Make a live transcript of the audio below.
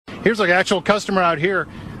Here's like an actual customer out here.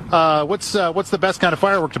 What's the best kind of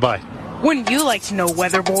firework to buy? Wouldn't you like to know,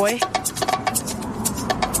 weather boy?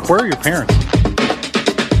 Where are your parents?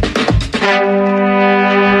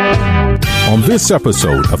 On this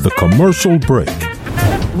episode of The Commercial Break.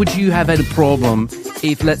 Would you have had a problem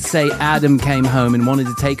if, let's say, Adam came home and wanted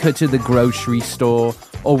to take her to the grocery store,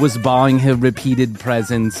 or was buying her repeated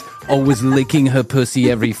presents, or was licking her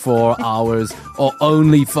pussy every 4 hours, or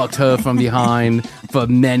only fucked her from behind for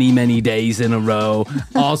many, many days in a row?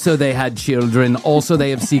 Also, they had children. Also,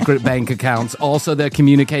 they have secret bank accounts. Also, they're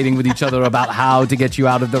communicating with each other about how to get you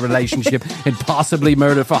out of the relationship and possibly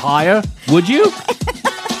murder for hire. Would you?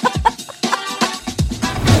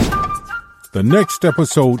 The next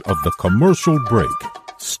episode of The Commercial Break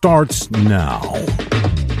starts now.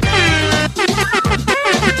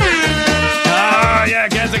 Yeah,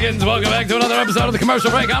 Cazzikins, welcome back to another episode of The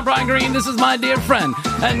Commercial Break. I'm Brian Green. This is my dear friend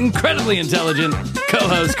and incredibly intelligent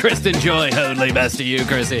co-host, Kristen Joy Hoadley. Best to you,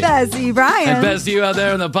 Chrissy. Best to you, Brian. And best to you out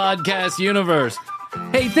there in the podcast universe.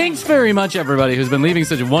 Hey, thanks very much, everybody who's been leaving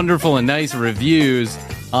such wonderful and nice reviews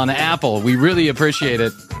on Apple. We really appreciate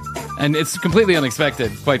it. And it's completely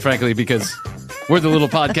unexpected, quite frankly, because we're the little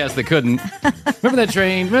podcast that couldn't. Remember that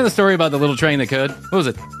train? Remember the story about the little train that could? What was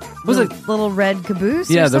it? Was it little red caboose?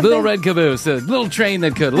 Yeah, or the something? little red caboose, the little train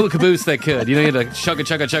that could, a little caboose that could. You know, you had to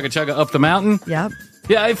chugga up the mountain. Yep.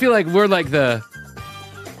 Yeah, I feel like we're like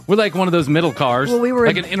one of those middle cars. Well, we were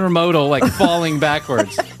like an intermodal, like falling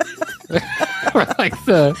backwards.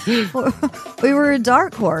 We were a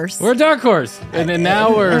dark horse. We're a dark horse, and then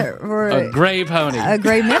now we're a gray pony, a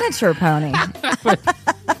gray miniature pony.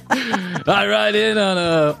 I ride in on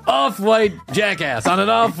a off-white jackass, on an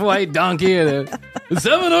off-white donkey, and is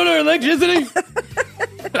someone order electricity?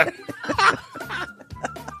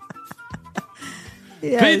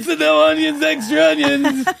 Yes. Pizza, no onions, extra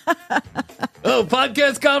onions. Oh,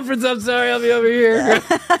 podcast conference. I'm sorry, I'll be over here.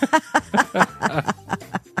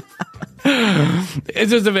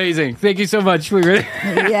 It's just amazing. Thank you so much.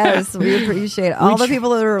 Yes, we appreciate all the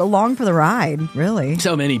people that are along for the ride, really.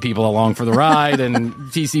 So many people along for the ride, and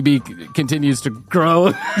TCB continues to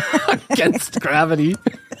grow against gravity.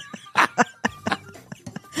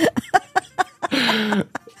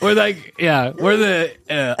 We're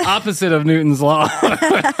the opposite of Newton's law.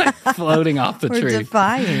 Floating off the tree. We're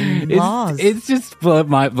defying laws. It's just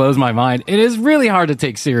blows my mind. It is really hard to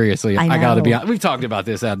take seriously. I got to be know. honest. We've talked about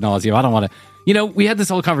this ad nauseum. I don't want to. You know, we had this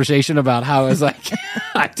whole conversation about how I was like,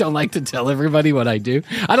 I don't like to tell everybody what I do.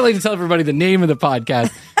 I don't like to tell everybody the name of the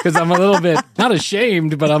podcast because I'm a little bit, not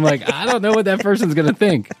ashamed, but I'm like, I don't know what that person's going to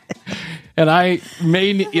think. And I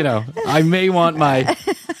may want my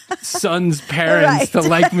son's parents to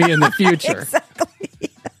like me in the future.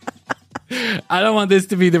 Exactly. I don't want this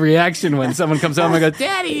to be the reaction when someone comes home and goes,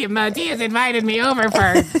 Daddy, Matthias invited me over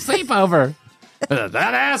for sleepover. That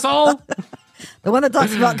asshole? The one that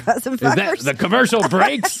talks about cousin Is that fuckers. the commercial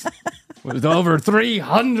breaks with over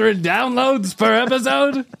 300 downloads per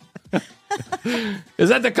episode? Is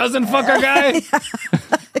that the cousin fucker guy?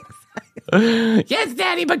 Yes,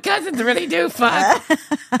 Daddy, but cousins really do fuck.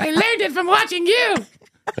 I learned it from watching you.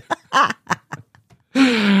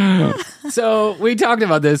 So we talked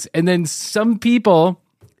about this, and then some people,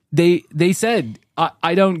 they said,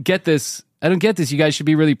 I don't get this. I don't get this. You guys should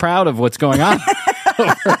be really proud of what's going on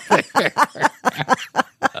over there.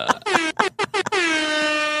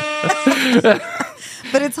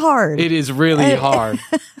 But it's hard. It is really hard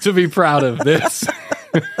to be proud of this.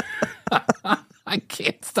 I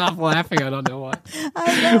can't stop laughing. I don't know why.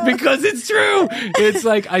 Because it's true. It's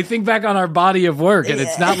like I think back on our body of work, and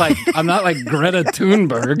it's not like I'm not like Greta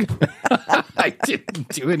Thunberg. I didn't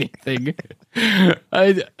do anything.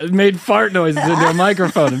 I made fart noises into a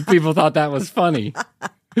microphone, and people thought that was funny.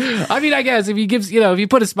 I mean, I guess if you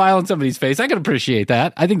put a smile on somebody's face, I can appreciate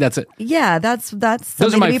that. I think that's it. Yeah, that's Those are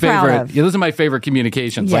something my to be proud favorite. of. Yeah, those are my favorite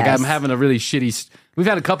communications. Like Yes. I'm having a really shitty. We've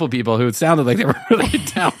had a couple people who it sounded like they were really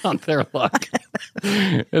down on their luck,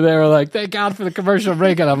 and they were like, "Thank God for the commercial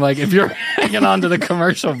break." And I'm like, "If you're hanging on to the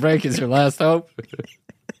commercial break as your last hope,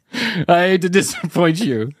 I hate to disappoint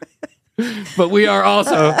you, but we are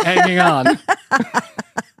also hanging on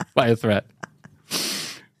by a thread."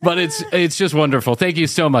 But it's just wonderful. Thank you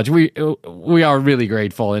so much. We are really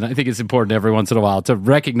grateful, and I think it's important every once in a while to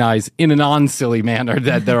recognize in a non-silly manner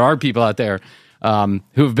that there are people out there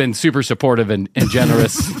who have been super supportive and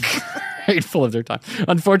generous, grateful of their time.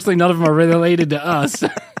 Unfortunately, none of them are related to us.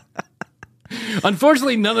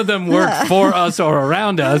 Unfortunately, none of them work for us or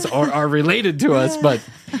around us or are related to us, but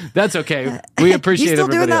that's okay. We appreciate You still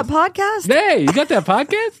doing everybody that else. podcast? Hey, you got that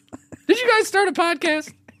podcast? Did you guys start a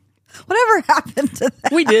podcast? Whatever happened to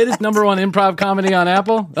that? We did. It's #1 improv comedy on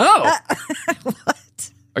Apple. Oh.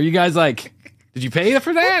 What? Are you guys like, did you pay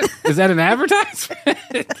for that? Is that an advertisement?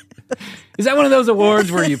 Is that one of those awards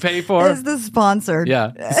where you pay for? Is this sponsored?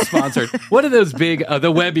 Yeah, it's sponsored. What are those big,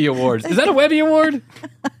 the Webby Awards? Is that a Webby Award?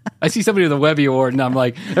 I see somebody with a Webby Award, and I'm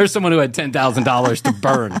like, there's someone who had $10,000 to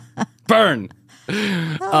burn. Burn.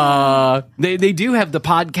 They do have the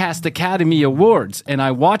Podcast Academy Awards, and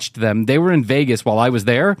I watched them. They were in Vegas while I was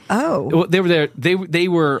there. Oh. They were there. They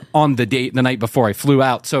were on the date the night before I flew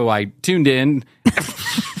out, so I tuned in.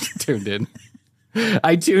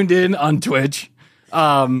 I tuned in on Twitch.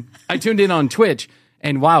 And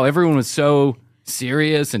wow, everyone was so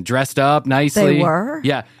serious and dressed up nicely. They were?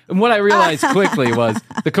 Yeah. And what I realized quickly was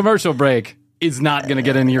the commercial break is not going to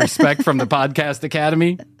get any respect from the Podcast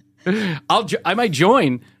Academy. I might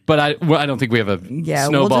join, but I don't think we have a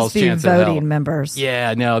snowball's we'll just be chance at hell. voting members.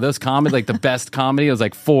 Yeah, no, those comedy, like the best comedy, it was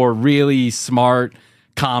like 4 really smart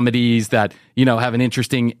comedies that, have an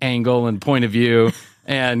interesting angle and point of view.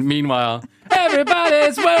 And meanwhile,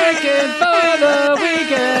 everybody's working for the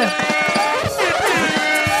weekend.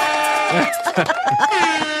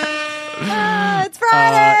 It's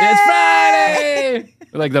Friday. It's Friday.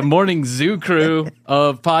 Like the morning zoo crew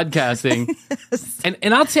of podcasting. Yes.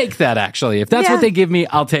 And I'll take that, actually. If that's what they give me,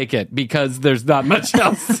 I'll take it, because there's not much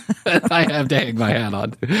else that I have to hang my hat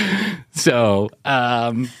on. So,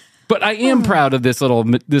 but I am proud of this little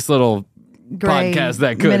Gray podcast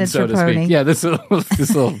that could, so to pony. speak. Yeah, this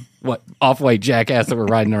little off-white jackass that we're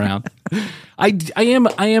riding around. I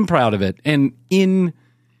am proud of it, and in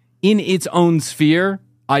its own sphere,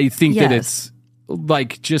 I think that it's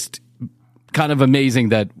like just kind of amazing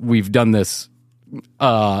that we've done this.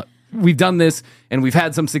 We've done this, and we've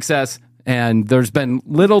had some success. And there's been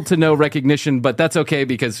little to no recognition, but that's okay,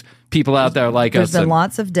 because people out there like us. There's been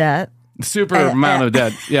lots of debt. Super amount of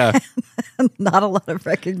debt, yeah. Not a lot of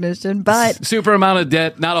recognition, but super amount of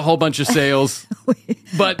debt, not a whole bunch of sales.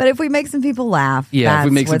 But if we make some people laugh, if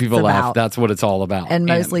we make some people laugh, about. that's what it's all about. And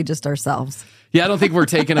mostly just ourselves. Yeah, I don't think we're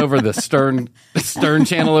taking over the Stern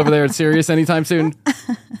channel over there at Sirius anytime soon.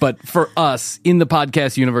 But for us, in the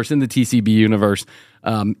podcast universe, in the TCB universe,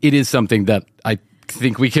 it is something that I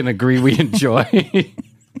think we can agree we enjoy.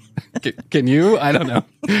 Can you? I don't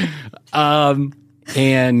know.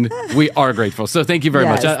 And we are grateful. So thank you very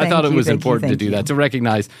much. I thought it was important to do that, to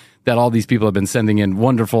recognize that all these people have been sending in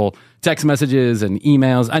wonderful text messages and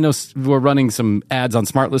emails. I know we're running some ads on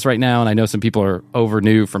SmartList right now, and I know some people are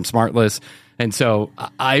overdue from SmartList. And so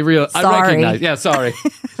I recognize. Yeah, sorry.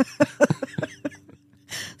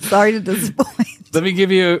 Sorry to disappoint. Let me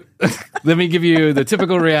give you the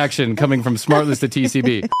typical reaction coming from SmartList to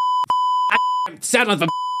TCB. Sat on the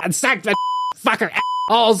sack that fucker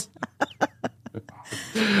assholes.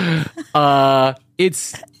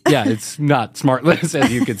 It's not SmartList,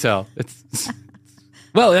 as you can tell.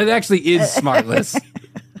 It actually is SmartList.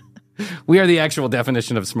 We are the actual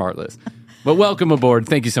definition of SmartList. But welcome aboard.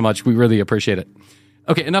 Thank you so much. We really appreciate it.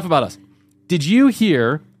 Okay, enough about us. Did you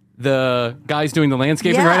hear the guys doing the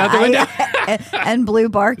landscaping right out the window? And blue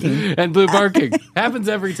barking. And blue barking. Happens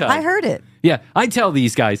every time. I heard it. Yeah, I tell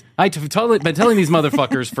these guys. I've been telling these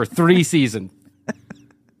motherfuckers for 3 seasons.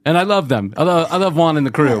 And I love them. I love Juan and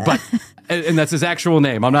the crew, and that's his actual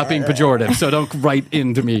name. I'm not being pejorative, so don't write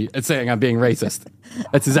into me and saying I'm being racist.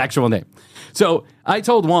 That's his actual name. So I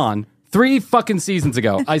told Juan 3 fucking seasons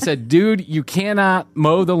ago, I said, dude, you cannot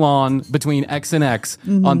mow the lawn between X and X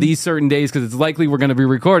on these certain days because it's likely we're going to be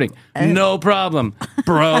recording. No problem,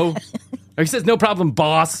 bro. Or he says, no problem,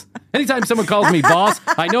 boss. Anytime someone calls me boss,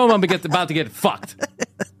 I know I'm about to get fucked.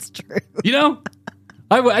 That's true. You know?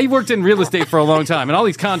 I worked in real estate for a long time, and all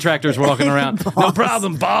these contractors were walking around. No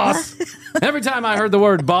problem, boss. Every time I heard the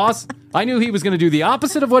word boss, I knew he was going to do the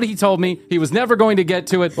opposite of what he told me. He was never going to get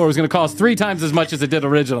to it, or it was going to cost 3 times as much as it did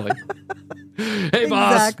originally. Hey,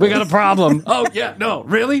 boss, we got a problem. Oh, yeah, no,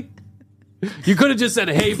 really? You could have just said,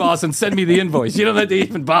 hey, boss, and send me the invoice. You don't have to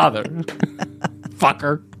even bother.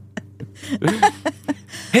 Fucker.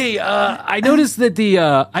 Hey, I noticed that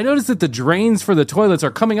the drains for the toilets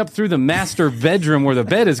are coming up through the master bedroom where the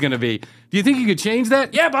bed is going to be. Do you think you could change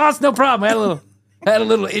that? Yeah, boss, no problem. I had a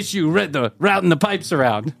little issue routing the pipes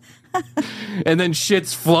around, and then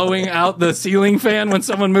shit's flowing out the ceiling fan when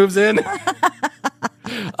someone moves in.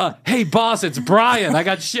 Hey, boss, it's Brian. I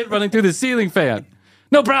got shit running through the ceiling fan.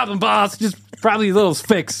 No problem, boss. Just probably a little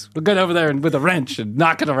fix. We'll get over there with a wrench and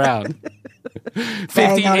knock it around.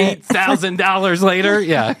 $58,000 later.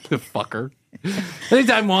 Yeah, the fucker.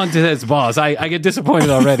 Anytime Juan says boss, I get disappointed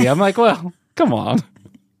already. I'm like, well, come on.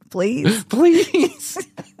 Please. Please.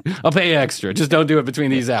 I'll pay extra. Just don't do it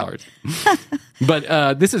between these hours.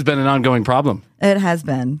 But this has been an ongoing problem. It has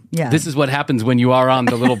been. Yeah. This is what happens when you are on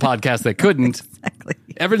the little podcast that couldn't. Exactly.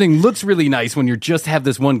 Everything looks really nice when you just have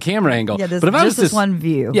this one camera angle. Yeah, but if I was this one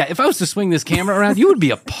view. Yeah, if I was to swing this camera around, you would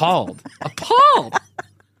be appalled. Appalled.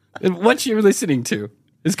 And what you're listening to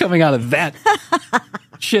is coming out of that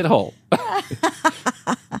shithole.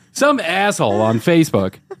 Some asshole on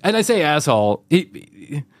Facebook, and I say asshole.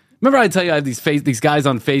 Remember I tell you I have these guys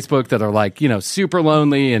on Facebook that are like, super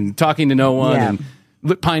lonely and talking to no one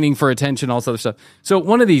and pining for attention, all this other stuff. So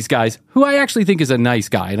one of these guys, who I actually think is a nice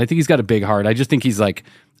guy, and I think he's got a big heart. I just think he's like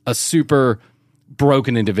a super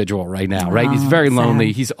broken individual right now, right? He's very lonely.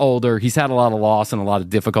 Sad. He's older. He's had a lot of loss and a lot of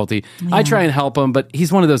difficulty. Yeah. I try and help him, but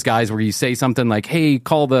he's one of those guys where you say something like, hey,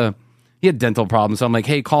 he had dental problems. So I'm like,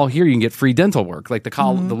 hey, call here. You can get free dental work. Like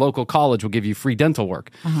the local college will give you free dental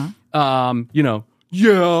work.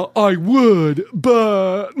 Yeah, I would,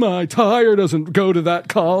 but my tire doesn't go to that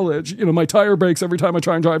college. My tire breaks every time I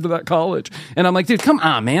try and drive to that college. And I'm like, dude, come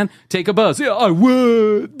on, man. Take a bus. Yeah, I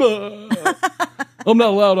would, but I'm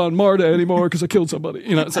not allowed on MARTA anymore because I killed somebody.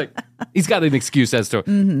 It's like he's got an excuse as to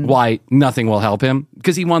why nothing will help him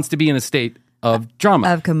because he wants to be in a state of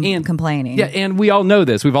drama. Of complaining. Yeah, and we all know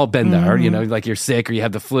this. We've all been there. Like you're sick or you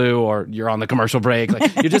have the flu or you're on the commercial break.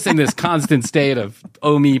 Like you're just in this constant state of,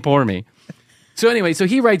 oh me, poor me. So anyway,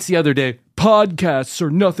 he writes the other day, podcasts are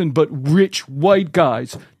nothing but rich white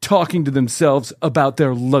guys talking to themselves about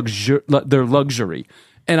their luxury.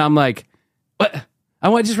 And I'm like, what?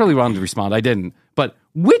 I just really wanted to respond. I didn't. But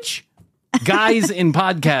which guys in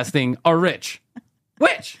podcasting are rich?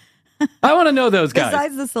 Which? I want to know those guys.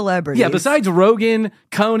 Besides the celebrities. Yeah, besides Rogan,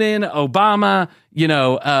 Conan, Obama,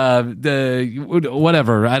 the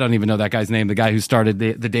whatever. I don't even know that guy's name, the guy who started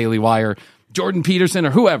the Daily Wire, Jordan Peterson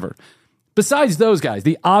or whoever. Besides those guys,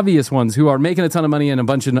 the obvious ones who are making a ton of money and a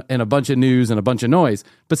bunch of news and a bunch of noise,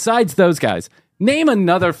 besides those guys, name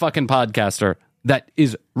another fucking podcaster that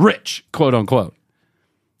is rich, quote unquote.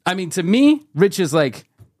 I mean, to me, rich is like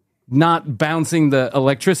not bouncing the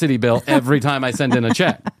electricity bill every time I send in a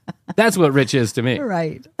check. That's what rich is to me.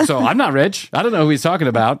 Right. So I'm not rich. I don't know who he's talking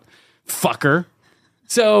about. Fucker.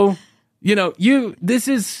 So,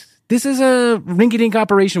 this is a rinky-dink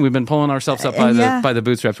operation. We've been pulling ourselves up by the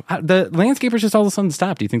bootstraps. The landscapers just all of a sudden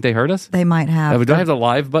stopped. Do you think they heard us? They might have. Do I have the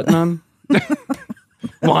live button on?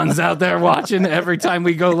 Juan's out there watching every time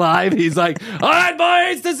we go live. He's like, all right,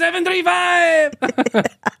 boys, to 735.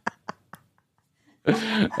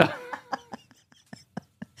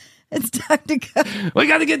 It's time to go. We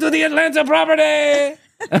got to get to the Atlanta property.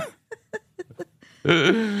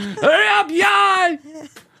 Hurry up, yay!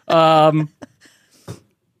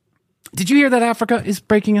 Did you hear that Africa is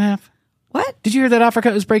breaking in half? What? Did you hear that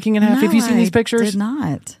Africa is breaking in half? No, Have you seen these pictures? I did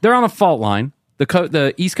not. They're on a fault line.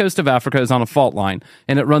 The east coast of Africa is on a fault line,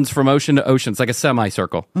 and it runs from ocean to ocean. It's like a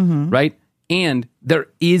semicircle, right? And there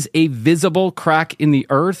is a visible crack in the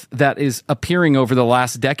earth that is appearing over the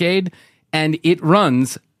last decade, and it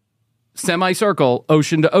runs semicircle,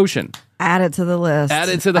 ocean to ocean. Add it to the list. Add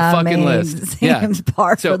it to the fucking list. Seems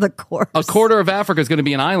par for the course. A quarter of Africa is going to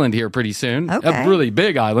be an island here pretty soon. Okay. A really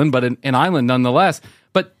big island, but an island nonetheless.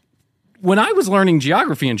 But when I was learning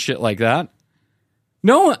geography and shit like that,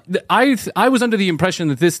 I was under the impression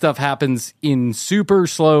that this stuff happens in super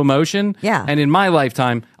slow motion. Yeah. And in my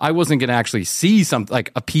lifetime, I wasn't going to actually see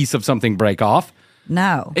a piece of something break off.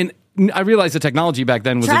 No. And I realized the technology back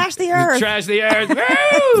then was trash the earth. Trash the earth.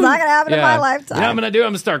 It's not going to happen in my lifetime. You know what I'm going to do? I'm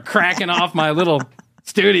going to start cracking off my little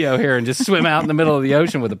studio here and just swim out in the middle of the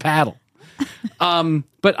ocean with a paddle.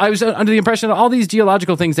 But I was under the impression that all these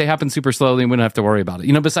geological things, they happen super slowly and we don't have to worry about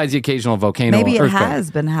it. Besides the occasional volcano. Maybe it earthquake. has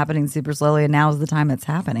been happening super slowly and now's the time it's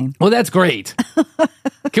happening. Well, that's great.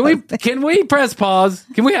 Can we press pause?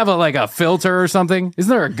 Can we have a filter or something? Isn't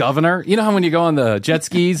there a governor? You know how when you go on the jet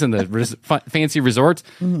skis and the fancy resorts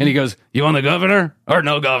and he goes, you want a governor or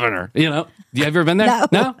no governor? Have you ever been there?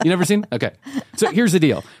 No? You never seen? Okay. So here's the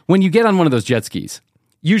deal. When you get on one of those jet skis,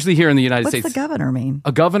 usually here in the United States. What's the governor mean?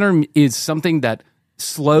 A governor is soming that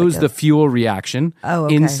slows the fuel reaction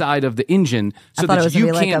inside of the engine so that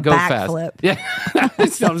you can't go fast. Yeah. I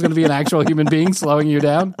thought it was going to be an actual human being slowing you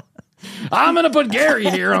down. I'm going to put Gary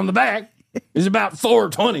here on the back. He's about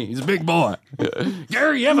 420. He's a big boy.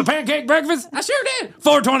 Gary, you have a pancake breakfast? I sure did.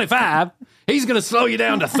 425. He's going to slow you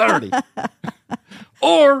down to 30.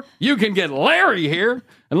 Or you can get Larry here,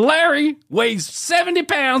 and Larry weighs 70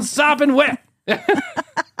 pounds sopping wet.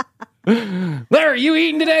 Larry, you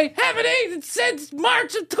eating today? Haven't eaten since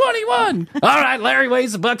March of 21. All right, Larry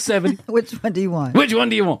weighs $170. Which one do you want? Which one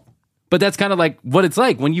do you want? But that's kind of like what it's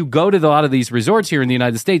like when you go to a lot of these resorts here in the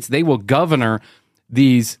United States. They will governor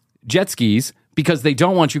these jet skis because they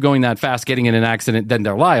don't want you going that fast, getting in an accident, then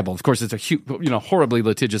they're liable. Of course, it's a horribly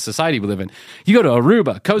litigious society we live in. You go to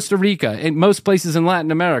Aruba, Costa Rica, and most places in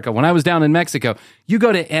Latin America. When I was down in Mexico, you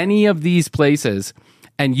go to any of these places,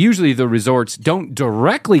 and usually the resorts don't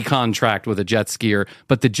directly contract with a jet skier,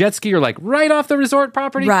 but the jet skier, like right off the resort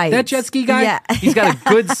property, Right. that jet ski guy, Yeah. he's got a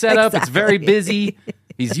good setup. It's Exactly. very busy.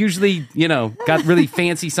 He's usually, got really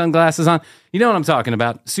fancy sunglasses on. You know what I'm talking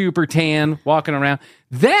about. Super tan, walking around.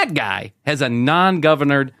 That guy has a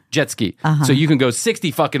non-governed jet ski. So you can go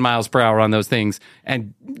 60 fucking miles per hour on those things,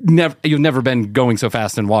 and you've never been going so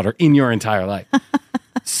fast in water in your entire life.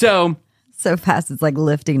 So fast, it's like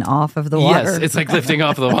lifting off of the water. yes, it's like lifting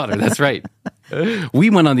off of the water. That's right.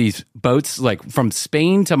 We went on these boats like from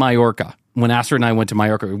Spain to Mallorca. When Astrid and I went to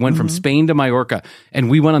Mallorca, we went from Spain to Mallorca, and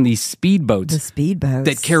we went on these speedboats. The speedboats.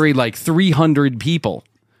 That carry like 300 people.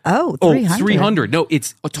 Oh, 300. 300. No,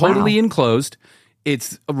 it's totally enclosed.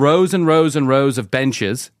 It's rows and rows and rows of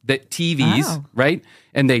benches, that TVs, Oh. right?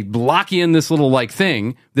 And they lock you in this little like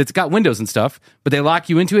thing that's got windows and stuff, but they lock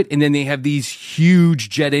you into it, and then they have these huge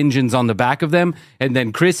jet engines on the back of them. And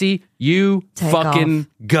then, Chrissy, you Take fucking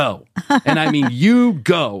go. And I mean, you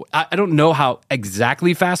go. I don't know how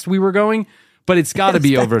exactly fast we were going, but it's got to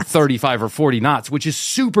be over 35 or 40 knots, which is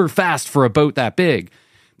super fast for a boat that big.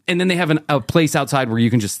 And then they have a place outside where you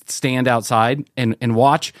can just stand outside and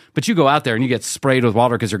watch. But you go out there and you get sprayed with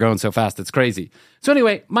water because you're going so fast. It's crazy. So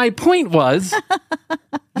anyway, my point was,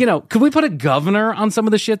 could we put a governor on some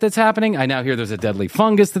of the shit that's happening? I now hear there's a deadly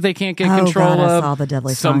fungus that they can't get control God, I of. saw the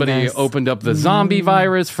deadly Somebody fungus. opened up the zombie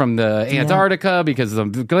virus from the Antarctica because the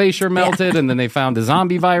glacier melted. And then they found the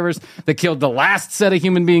zombie virus that killed the last set of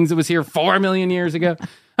human beings that was here 4 million years ago.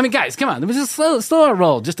 I mean, guys, come on. It was just slow our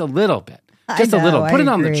roll just a little bit. Just a little. Put it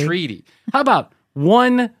on the treaty. How about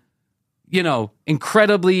one,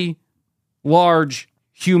 incredibly large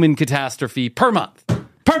human catastrophe per month?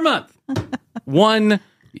 Per month. One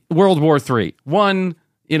World War III. One,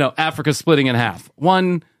 Africa splitting in half.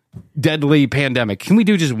 One deadly pandemic. Can we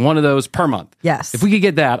do just one of those per month? Yes. If we could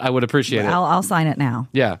get that, I would appreciate it. I'll sign it now.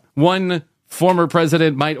 Yeah. One former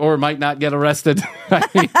president might or might not get arrested. I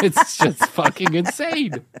mean, it's just fucking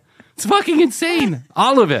insane. It's fucking insane.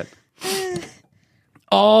 All of it.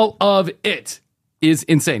 All of it is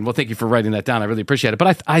insane. Well, thank you for writing that down. I really appreciate it.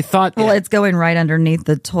 But I thought... Well, it's going right underneath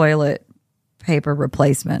the toilet paper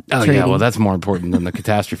replacement treaty. Yeah, well, that's more important than the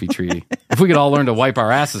catastrophe treaty. If we could all learn to wipe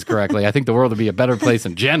our asses correctly, I think the world would be a better place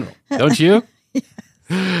in general. Don't you?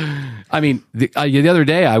 I mean, the other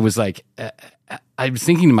day I was like... I was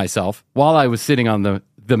thinking to myself, while I was sitting on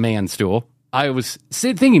the man stool, I was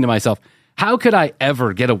thinking to myself, how could I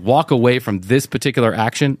ever walk away from this particular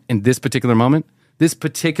action in this particular moment, this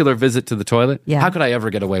particular visit to the toilet? Yeah. How could I ever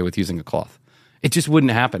get away with using a cloth? It just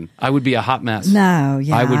wouldn't happen. I would be a hot mess. No,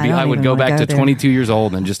 yeah. I would go back to 22 years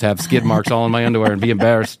old and just have skid marks all in my underwear and be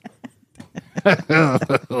embarrassed. Astrid,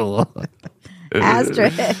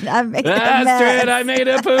 I made a Astrid, mess. I made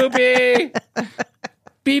a poopy.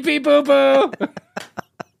 Pee pee poo poo.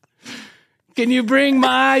 Can you bring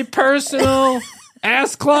my personal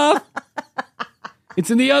ass cloth? It's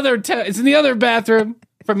in the other bathroom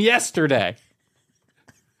from yesterday.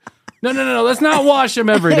 No. Let's not wash them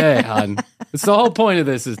every day, hon. It's the whole point of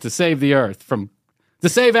this is to save the earth to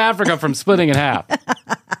save Africa from splitting in half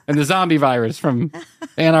and the zombie virus from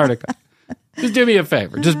Antarctica. Just do me a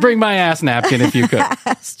favor. Just bring my ass napkin if you could.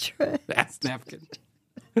 Astrid. Ass napkin.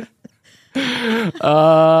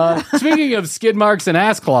 Speaking of skid marks and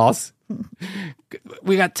ass cloths,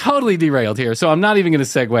 we got totally derailed here, so I'm not even going to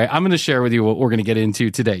segue. I'm going to share with you what we're going to get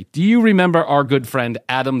into today. Do you remember our good friend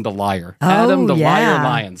Adam the Liar? Adam the Liar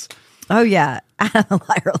Lyons. Oh, yeah. Adam the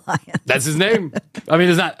Liar Lions. That's his name. I mean,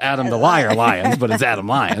 it's not Adam the Liar Lyons, but it's Adam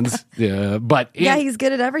Lyons. Yeah, but He's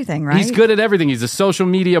good at everything, right? He's good at everything. He's a social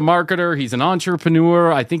media marketer. He's an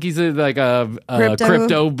entrepreneur. I think he's like a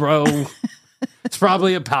crypto bro. It's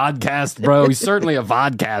probably a podcast bro. He's certainly a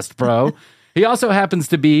vodcast bro. He also happens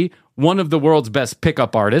to be one of the world's best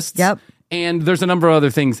pickup artists. Yep. And there's a number of other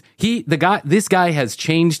things. This guy has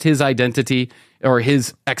changed his identity or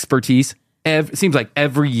his expertise. Seems like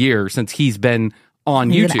every year since he's been on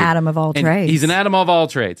YouTube. He's an Adam of all trades. He's an Adam of all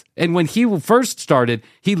trades. And when he first started,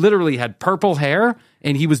 he literally had purple hair,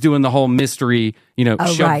 and he was doing the whole mystery,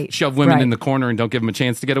 shove women in the corner and don't give them a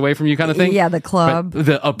chance to get away from you kind of thing. Yeah, the club. But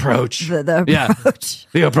the approach. The approach. Yeah,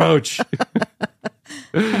 the approach.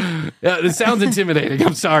 Yeah, it sounds intimidating.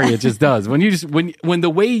 I'm sorry, it just does. When the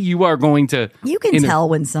way you are going to, You can tell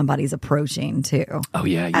when somebody's approaching too. Oh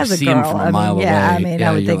yeah, you As a see girl, him from a mile away. Yeah, I mean,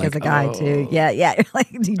 Yeah, I would you're think like, as a guy too. Yeah. You're like,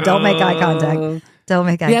 don't make eye contact. Don't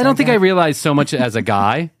make eye contact. Yeah, I don't think I realized so much as a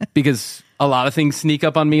guy because a lot of things sneak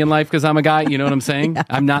up on me in life because I'm a guy. You know what I'm saying? Yeah.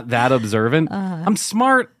 I'm not that observant. I'm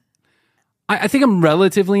smart. I think I'm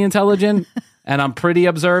relatively intelligent and I'm pretty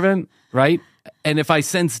observant, right? And if I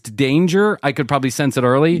sensed danger, I could probably sense it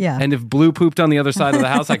early. Yeah. And if blue pooped on the other side of the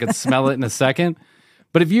house, I could smell it in a second.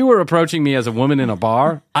 But if you were approaching me as a woman in a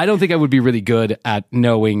bar, I don't think I would be really good at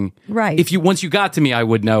knowing. Right. Once you got to me, I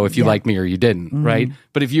would know if you liked me or you didn't, right?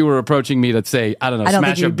 But if you were approaching me to say, I don't know,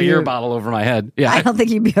 smash a beer bottle over my head. Yeah. I don't think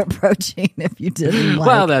you'd be approaching if you didn't.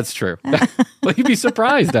 Well, that's true. Well, you'd be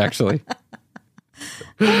surprised, actually.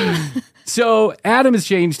 So Adam has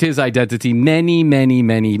changed his identity many.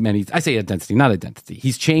 I say identity, not identity.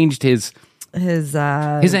 He's changed his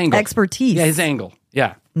angle, expertise. Yeah, his angle.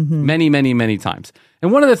 Yeah, many times.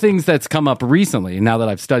 And one of the things that's come up recently, now that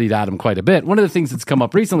I've studied Adam quite a bit, one of the things that's come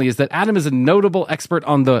up recently is that Adam is a notable expert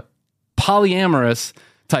on the polyamorous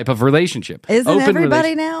type of relationship. Isn't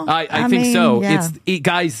everybody now? I think mean, so. Yeah.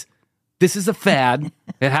 Guys. This is a fad.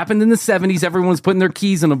 It happened in the 70s. Everyone was putting their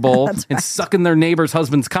keys in a bowl and sucking their neighbor's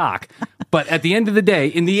husband's cock. But at the end of the day,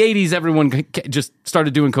 in the 80s, everyone just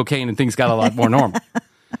started doing cocaine and things got a lot more normal.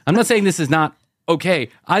 I'm not saying this is not okay.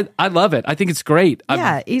 I love it. I think it's great.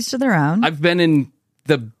 Each to their own. I've been in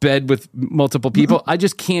the bed with multiple people. I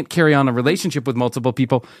just can't carry on a relationship with multiple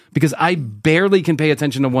people because I barely can pay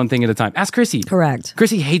attention to one thing at a time. Ask Chrissy. Correct.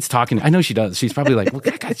 Chrissy hates talking. I know she does. She's probably like, well,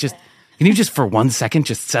 that guy's just... Can you just for 1 second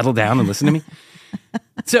just settle down and listen to me?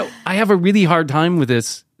 So I have a really hard time with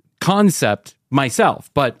this concept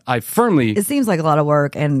myself, but I firmly... It seems like a lot of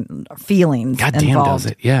work and feelings Goddamn involved. does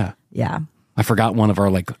it, yeah. Yeah. I forgot one of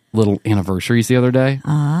our little anniversaries the other day.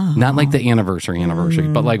 Oh. Not like the anniversary,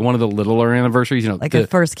 but like one of the littler anniversaries. Like a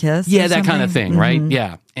first kiss? Yeah, that kind of thing, right?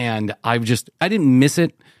 Yeah. And I didn't miss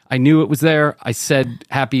it. I knew it was there. I said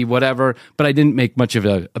happy, whatever, but I didn't make much of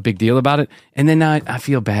a big deal about it. And then now I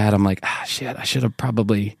feel bad. I'm like, shit, I should have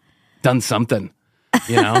probably done something,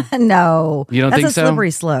 you know? No. You don't think so? That's a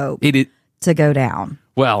slippery slope to go down.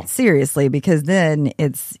 Well. Seriously, because then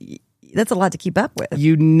that's a lot to keep up with.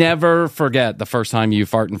 You never forget the first time you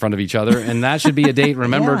fart in front of each other, and that should be a date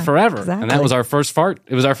remembered forever. Exactly. And that was our first fart.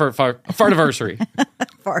 It was our fartiversary.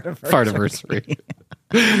 Fartiversary.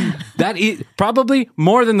 That is probably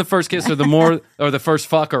more than the first kiss or the first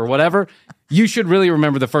fuck or whatever. You should really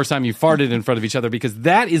remember the first time you farted in front of each other because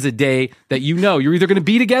that is a day that you know you're either going to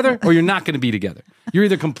be together or you're not going to be together. You're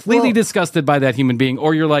either completely disgusted by that human being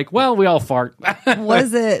or you're like, well, we all fart.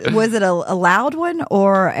 Was it a loud one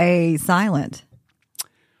or a silent?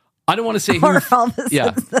 I don't want to say who. Or all of a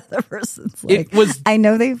sudden the other person's like, it was, I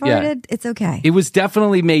know they farted. It's okay. It was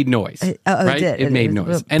definitely made noise. Right? It made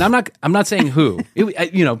noise. And I'm not saying who.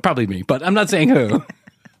 Probably me, but I'm not saying who.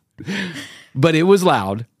 But it was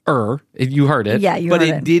loud. You heard it. Yeah, but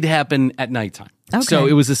it did happen at nighttime. Okay. So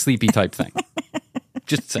it was a sleepy type thing.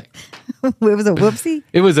 Just say. It was a whoopsie?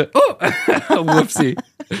 It was a whoopsie.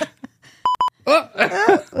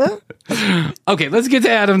 Okay, let's get to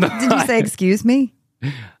Adam. Did you say excuse me?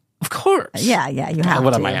 Of course. Yeah, you have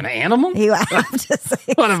What to. am I, an animal? You have to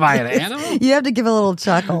say What am I, an animal? You have to give a little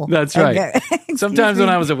chuckle. That's right. Sometimes when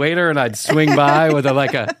I was a waiter and I'd swing by with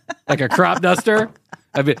a crop duster,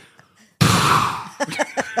 I'd be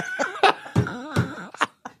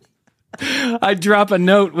I'd drop a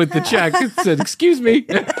note with the check that said, excuse me.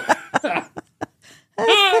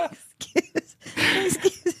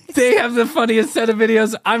 Excuse me. They have the funniest set of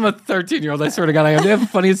videos. I'm a 13-year-old. I swear to God, I am. They have the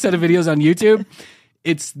funniest set of videos on YouTube.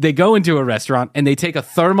 They go into a restaurant and they take a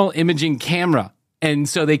thermal imaging camera. And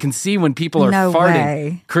so they can see when people are farting.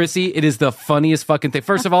 Way. Chrissy, it is the funniest fucking thing.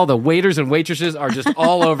 First of all, the waiters and waitresses are just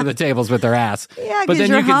all over the tables with their ass. Yeah, because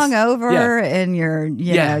you're hungover and you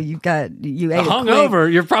ate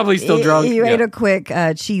hungover. You're probably still drunk. You ate a quick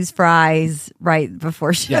cheese fries right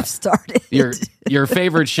before shift started. Your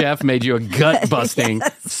favorite chef made you a gut busting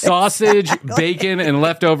sausage, bacon, and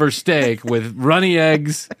leftover steak with runny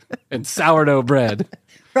eggs and sourdough bread.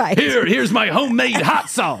 Right. Here's my homemade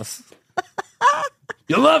hot sauce.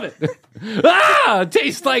 You love it. It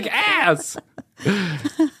tastes like ass.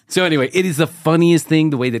 So anyway, it is the funniest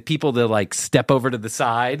thing, the way that people, they'll like step over to the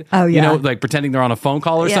side. Oh, yeah. Like pretending they're on a phone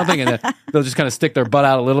call or something, and then they'll just kind of stick their butt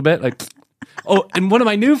out a little bit. Like, and one of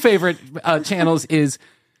my new favorite channels is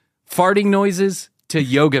farting noises to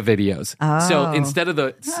yoga videos. Oh. So instead of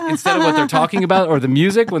what they're talking about or the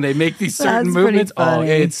music, when they make these certain movements,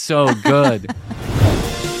 it's so good.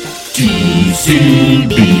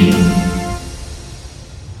 TCB.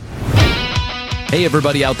 Hey,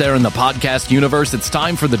 everybody out there in the podcast universe, it's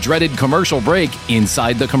time for the dreaded commercial break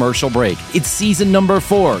inside the commercial break. It's season number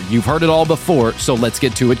 4. You've heard it all before, so let's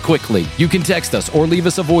get to it quickly. You can text us or leave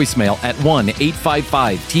us a voicemail at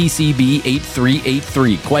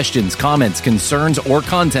 1-855-TCB-8383. Questions, comments, concerns, or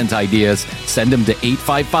content ideas, send them to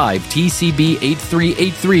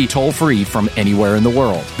 855-TCB-8383, toll free from anywhere in the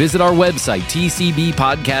world. Visit our website,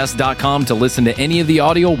 tcbpodcast.com, to listen to any of the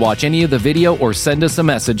audio, watch any of the video, or send us a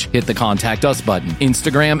message. Hit the Contact Us button.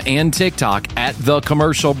 Instagram and TikTok at The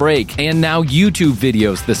Commercial Break. And now YouTube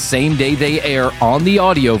videos the same day they air on the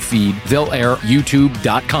audio feed. They'll air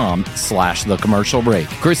youtube.com/The Commercial Break.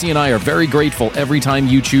 Chrissy and I are very grateful every time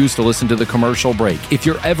you choose to listen to The Commercial Break. If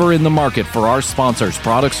you're ever in the market for our sponsors,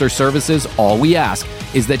 products, or services, all we ask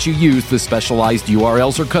is that you use the specialized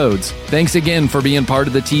URLs or codes. Thanks again for being part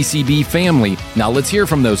of the TCB family. Now let's hear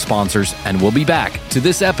from those sponsors, and we'll be back to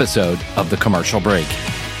this episode of The Commercial Break.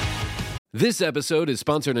 This episode is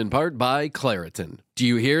sponsored in part by Claritin. Do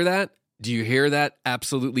you hear that? Do you hear that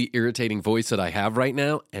absolutely irritating voice that I have right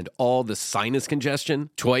now and all the sinus congestion?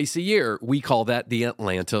 Twice a year, we call that the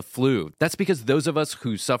Atlanta flu. That's because those of us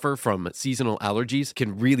who suffer from seasonal allergies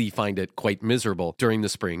can really find it quite miserable during the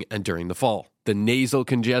spring and during the fall. The nasal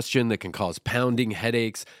congestion that can cause pounding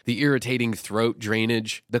headaches, the irritating throat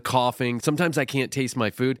drainage, the coughing. Sometimes I can't taste my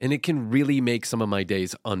food, and it can really make some of my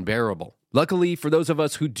days unbearable. Luckily, for those of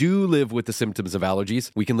us who do live with the symptoms of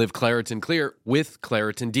allergies, we can live Claritin Clear with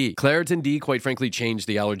Claritin D. Claritin D, quite frankly, changed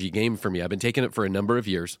the allergy game for me. I've been taking it for a number of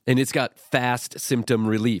years, and it's got fast symptom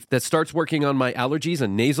relief that starts working on my allergies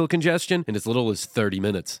and nasal congestion in as little as 30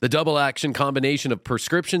 minutes. The double-action combination of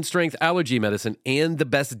prescription-strength allergy medicine and the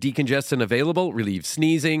best decongestant available relieves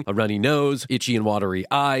sneezing, a runny nose, itchy and watery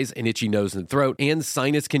eyes, an itchy nose and throat, and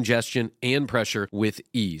sinus congestion and pressure with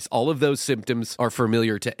ease. All of those symptoms are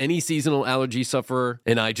familiar to any seasonal allergy sufferer,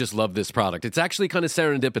 and I just love this product. It's actually kind of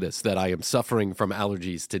serendipitous that I am suffering from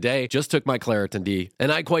allergies today. Just took my Claritin D,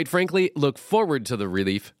 and I quite frankly look forward to the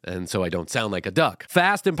relief, and so I don't sound like a duck.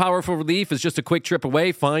 Fast and powerful relief is just a quick trip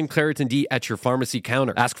away. Find Claritin D at your pharmacy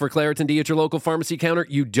counter. Ask for Claritin D at your local pharmacy counter.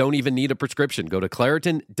 You don't even need a prescription. Go to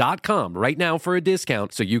Claritin.com right now for a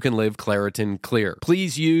discount so you can live Claritin Clear.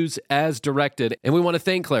 Please use as directed, and we want to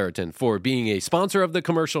thank Claritin for being a sponsor of the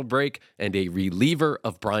commercial break and a reliever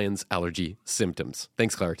of Brian's allergy symptoms.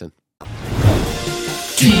 Thanks, Claritin.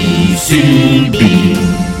 TCB.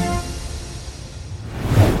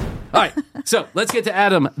 All right, so let's get to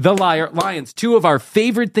Adam the Liar Lyons. Two of our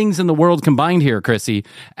favorite things in the world combined here, Chrissy.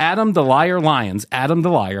 Adam the Liar Lyons, Adam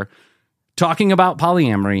the Liar, talking about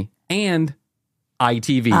polyamory and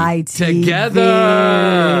ITV together.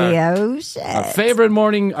 Oh shit! Our favorite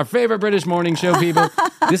British morning show people.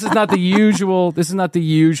 This is not the usual. This is not the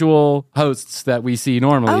usual hosts that we see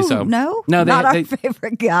normally. Oh, no, not our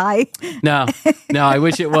favorite guy. No. I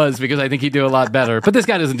wish it was, because I think he'd do a lot better. But this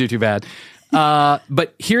guy doesn't do too bad.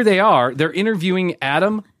 But here they are. They're interviewing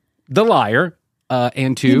Adam the Liar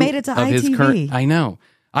and two he made it to of ITV. his current. I know.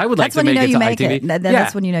 I would like to make it to ITV.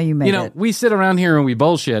 That's when you know you made it. We sit around here and we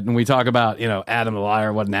bullshit and we talk about, Adam the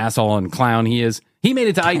Liar, what an asshole and clown he is. He made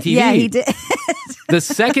it to ITV. Yeah, he did. The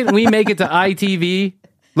second we make it to ITV,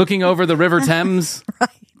 looking over the River Thames. Right.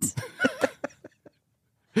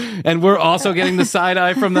 And we're also getting the side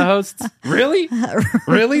eye from the hosts. Really?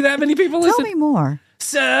 Really? That many people listen? Tell me more.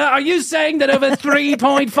 Sir, are you saying that over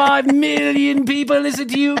 3.5 million people listen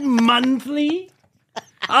to you monthly?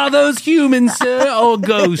 Are those humans, sir, or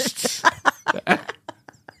ghosts?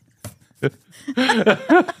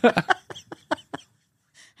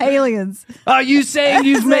 Aliens. Are you saying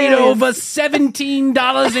you've made over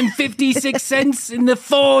 $17.56 in the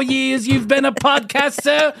 4 years you've been a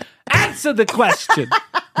podcaster? Answer the question.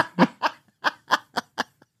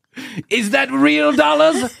 Is that real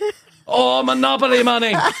dollars or Monopoly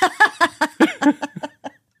money?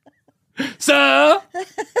 Sir?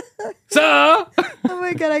 Sir? Oh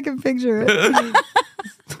my God, I can picture it.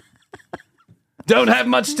 Don't have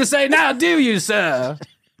much to say now, do you, sir?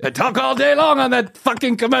 I talk all day long on that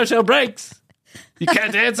fucking commercial breaks. You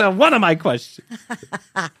can't answer one of my questions.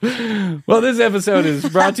 Well, this episode is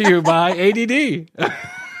brought to you by ADD.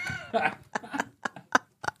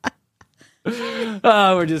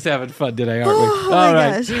 Oh, we're just having fun today, aren't we? All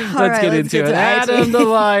right. Gosh. Let's get into it. Adam the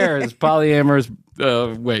Liar is polyamorous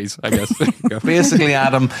ways, I guess. Basically,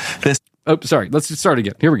 Adam, this... Oh, sorry. Let's just start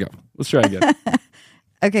again. Here we go. Let's try again.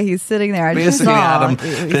 Okay, he's sitting there. I just Basically, saw. Adam,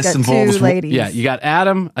 He's this got involves two ladies. Yeah, you got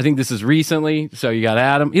Adam. I think this is recently. So you got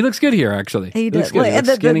Adam. He looks good here, actually. He looks does. good. He looks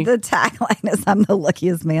The skinny. tagline is, "I'm the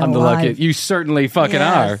luckiest man I'm the alive." luckiest. You certainly fucking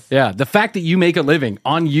Yes. are. Yeah. The fact that you make a living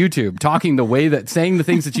on YouTube talking the way that saying the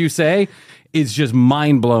things that you say is just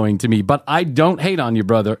mind blowing to me. But I don't hate on you,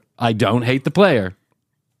 brother. I don't hate the player.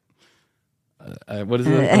 What is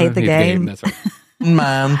it? I hate the game. That's right.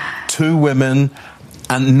 Man, 2 women,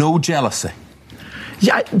 and no jealousy.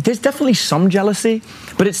 Yeah, there's definitely some jealousy,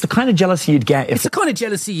 but it's the kind of jealousy you'd get if It's the kind of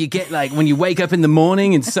jealousy you get like when you wake up in the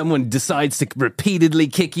morning and someone decides to repeatedly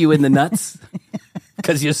kick you in the nuts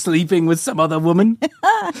because you're sleeping with some other woman.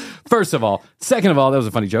 First of all. Second of all, that was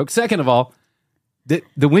a funny joke. Second of all, the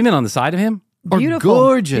women on the side of him are Beautiful.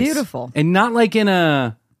 gorgeous. Beautiful. And not like in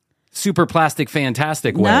a super plastic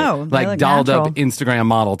fantastic way. No, they like look dolled up natural. Instagram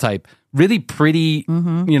model type. Really pretty,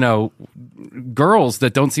 you know, girls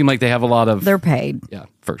that don't seem like they have a lot of... They're paid. Yeah,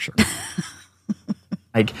 for sure.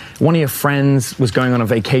 like one of your friends was going on a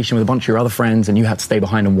vacation with a bunch of your other friends and you had to stay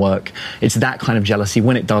behind and work. It's that kind of jealousy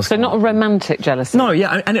when it does So come not a up. romantic jealousy? No,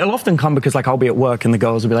 yeah, and it'll often come because like I'll be at work and the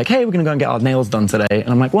girls will be like, hey, we're going to go and get our nails done today. And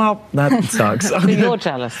I'm like, well, that sucks. So you're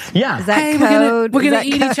jealous? Yeah. Is that Hey, code? we're gonna Is that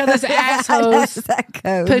eat code? each other's Yeah, I know. assholes. Is that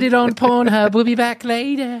code? Put it on Pornhub. We'll be back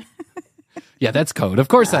later. Yeah, that's code. Of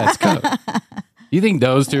course that's code. You think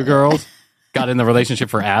those two girls got in the relationship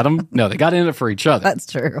for Adam? No, they got in it for each other. That's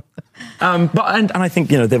true. But I think,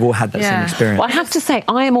 they've all had that same experience. Well, I have to say,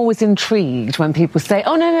 I am always intrigued when people say,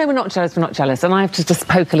 oh, no, we're not jealous. And I have to just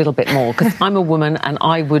poke a little bit more because I'm a woman and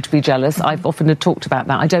I would be jealous. I've often talked about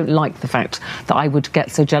that. I don't like the fact that I would get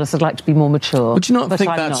so jealous. I'd like to be more mature. Would you not but think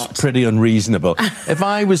I'm that's not. pretty unreasonable? If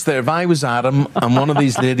I was there, if I was Adam and one of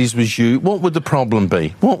these ladies was you, what would the problem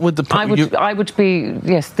be? What would the problem I would be,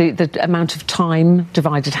 yes, the amount of time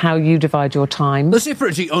divided, how you divide your time. That's a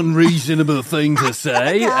pretty unreasonable thing to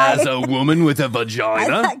say as a woman with a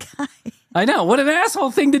vagina. That guy. I know. What an asshole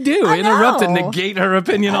thing to do. I Interrupt and know. negate her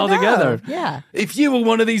opinion I know. altogether. Yeah. If you were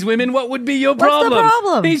one of these women, what would be your What's the problem?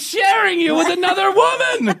 problem? He's sharing you with another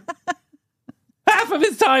woman. Half of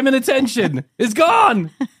his time and attention is gone.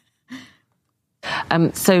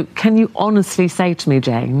 So can you honestly say to me,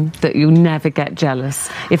 Jane, that you never get jealous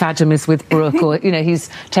if Adam is with Brooke or, he's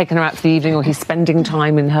taken her out for the evening or he's spending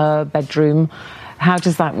time in her bedroom? How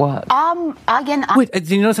does that work? Wait,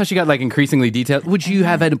 do you notice how she got increasingly detailed? Would you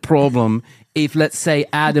have had a problem if, let's say,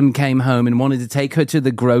 Adam came home and wanted to take her to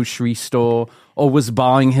the grocery store, or was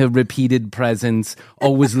buying her repeated presents,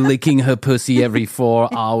 or was licking her pussy every 4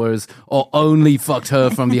 hours, or only fucked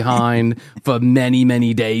her from behind for many,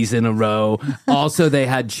 many days in a row? Also, they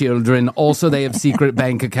had children. Also, they have secret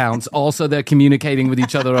bank accounts. Also, they're communicating with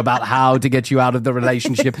each other about how to get you out of the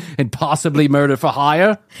relationship and possibly murder for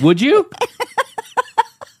hire. Would you?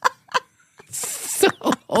 So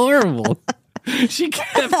horrible. She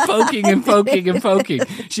kept poking and poking and poking.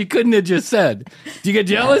 She couldn't have just said, do you get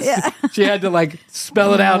jealous? Yeah. She had to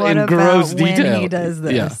spell it out What in about gross when detail. he does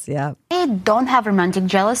this? Yeah. I don't have romantic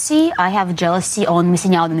jealousy. I have jealousy on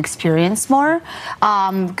missing out on experience more.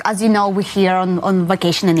 As you know, we're here on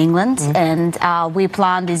vacation in England, and we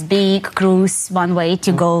planned this big cruise one way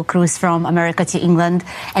to go cruise from America to England,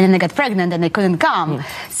 and then I got pregnant and they couldn't come.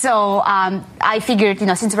 So I figured,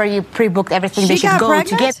 since we already pre-booked everything, they She should got go pregnant?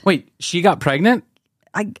 together. Wait, she got pregnant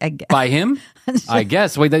I guess. by him? I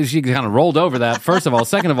guess. Wait, she kind of rolled over that, first of all.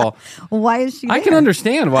 Second of all, Why is she? I can there?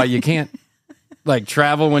 understand why you can't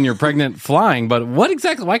travel when you're pregnant flying, but why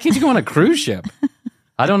can't you go on a cruise ship?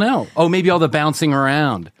 I don't know. Oh, maybe all the bouncing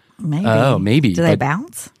around. Maybe. Oh, maybe. Do they But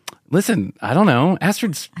bounce? Listen, I don't know.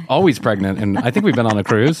 Astrid's always pregnant, and I think we've been on a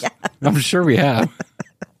cruise. I'm sure we have.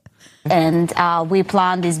 And we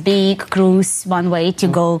planned this big cruise one way to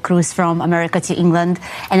go cruise from America to England,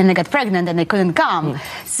 and then they got pregnant and they couldn't come.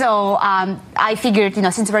 So I figured,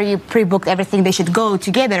 since we already pre-booked everything, they should go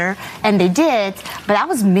together, and they did. But I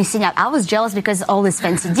was missing out. I was jealous because all these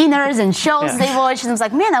fancy dinners and shows they watched, and I was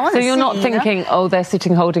like, man, I want So to see. you're not thinking, oh, they're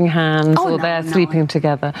sitting holding hands Oh, or no, they're no. sleeping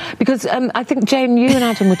together? Because I think, Jane, you and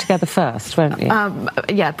Adam were together first, weren't you?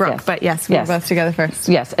 Yeah, Brooke, Yes. but yes, we Yes. were both together first.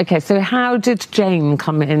 Yes. Okay. So how did Jane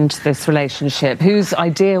come into this relationship? Whose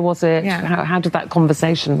idea was it? Yeah. How did that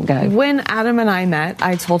conversation go? When Adam and I met,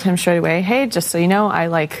 I told him straight away, hey, just so you know, I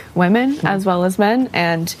like women as well as men,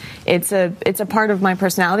 and it's a part of my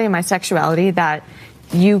personality and my sexuality that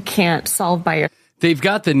you can't solve by yourself. They've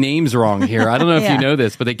got the names wrong here. I don't know if Yeah. you know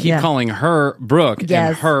this, but they keep Yeah. calling her Brooke Yes.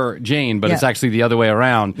 and her Jane, but it's Yep. actually the other way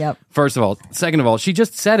around. Yep. First of all. Second of all, she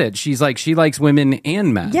just said it. She's like, she likes women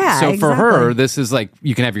and men. Yeah, So for her, exactly. this is like,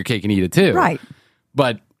 you can have your cake and eat it too. Right.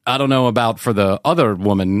 But I don't know about for the other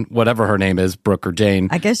woman, whatever her name is, Brooke or Jane.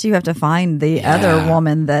 I guess you have to find the other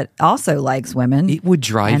woman that also likes women. It would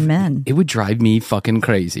drive and men. It would drive me fucking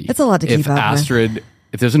crazy. It's a lot to keep up with.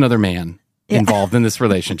 If there's another man involved in this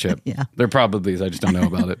relationship, Yeah. there probably is. I just don't know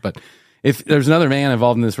about it. But if there's another man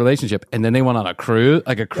involved in this relationship, and then they went on a cruise,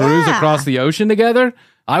 across the ocean together,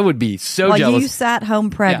 I would be so jealous. You sat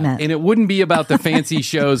home pregnant. Yeah, and it wouldn't be about the fancy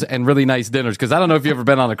shows and really nice dinners, because I don't know if you've ever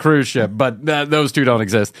been on a cruise ship, but those two don't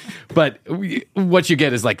exist. But what you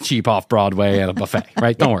get is like cheap off-Broadway and a buffet,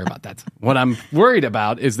 right? Don't worry about that. What I'm worried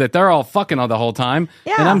about is that they're all fucking all the whole time,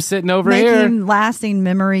 and I'm sitting over here. Making lasting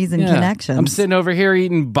memories and connections. I'm sitting over here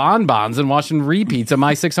eating bonbons and watching repeats of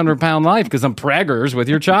My 600-Pound Life because I'm preggers with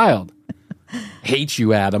your child. Hate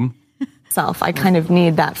you, Adam. I kind of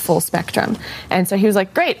need that full spectrum. And so he was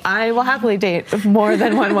like, great, I will happily date more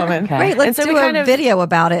than one woman. Great, let's do a video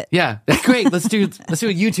about it. Yeah, that's great. Let's do a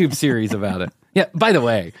YouTube series about it. Yeah, by the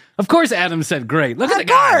way, of course Adam said great. Look at the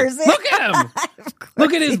guy. Look at him.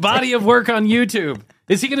 Look at his body of work on YouTube.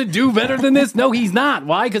 Is he going to do better than this? No, he's not.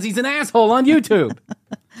 Why? Because he's an asshole on YouTube.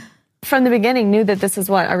 From the beginning, knew that this is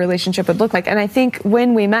what our relationship would look like. And I think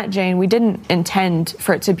when we met Jane, we didn't intend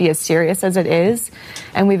for it to be as serious as it is.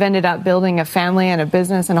 And we've ended up building a family and a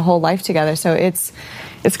business and a whole life together. So it's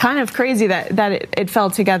kind of crazy that it fell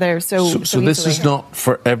together so this is not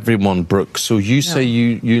for everyone, Brooke. So you say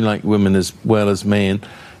you like women as well as men.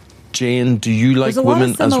 Jane, do you like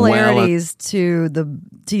women as well? There's a lot of similarities to the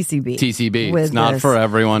TCB. TCB. It's not for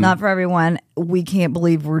everyone. Not for everyone. We can't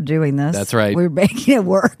believe we're doing this. That's right. We're making it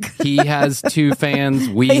work. He has 2 fans.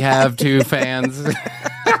 We have 2 fans.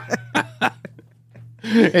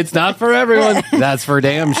 It's not for everyone. That's for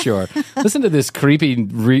damn sure. Listen to this creepy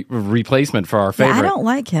replacement for our favorite. I don't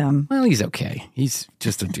like him. Well, he's okay. He's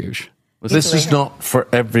just a douche. This is not for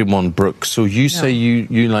everyone, Brooke. So you say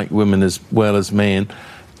you like women as well as men.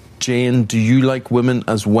 Jane, do you like women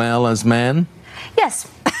as well as men? Yes.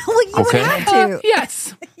 Well, you would have to.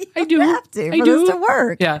 Yes, I do. You have to I for do. this to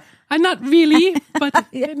work. Yeah. I'm not really, but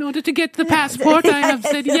in order to get the passport, I have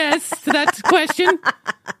said yes to that question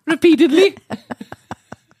repeatedly.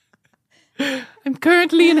 I'm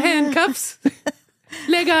currently in handcuffs.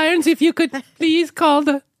 Leg irons, if you could please call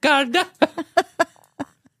the guard.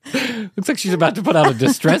 Looks like she's about to put out a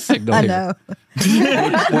distress signal I here. know.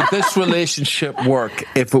 Would this relationship work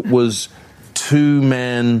if it was 2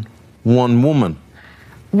 men, 1 woman?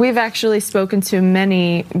 We've actually spoken to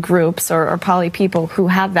many groups or poly people who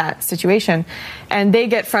have that situation, and they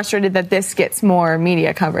get frustrated that this gets more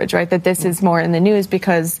media coverage, right? That this is more in the news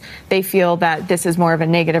because they feel that this is more of a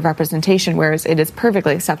negative representation, whereas it is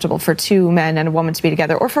perfectly acceptable for 2 men and a woman to be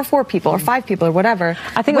together, or for 4 people or 5 people or whatever.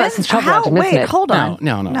 I think that's the trouble, Adam, isn't it? Hold on.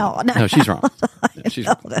 No, she's wrong. She's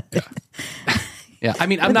wrong. Yeah, I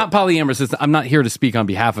mean, I'm not polyamorous. I'm not here to speak on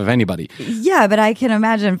behalf of anybody. Yeah, but I can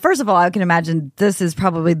imagine, first of all, I can imagine this is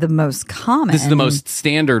probably the most common. This is the most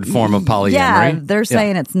standard form of polyamory. Yeah, they're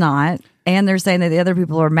saying it's not. And they're saying that the other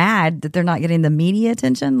people are mad that they're not getting the media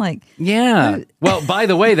attention. Like, yeah. Well, by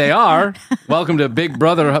the way, they are. Welcome to Big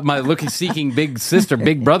Brother, my seeking big sister,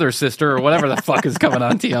 Big Brother sister, or whatever the fuck is coming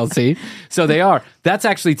on TLC. So they are. That's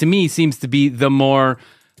actually, to me, seems to be the more...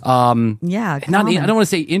 I don't want to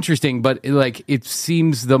say interesting, but it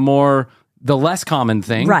seems the less common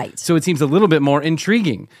thing. Right. So it seems a little bit more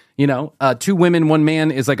intriguing. 2 women, 1 man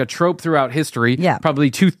is like a trope throughout history. Yeah. Probably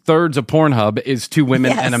 2/3 of Pornhub is 2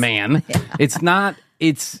 women and a man. Yeah. It's not,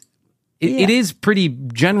 it is pretty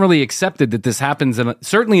generally accepted that this happens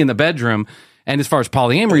certainly in the bedroom. And as far as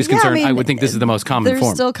polyamory is concerned, I would think this is the most common form.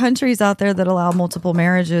 There's still countries out there that allow multiple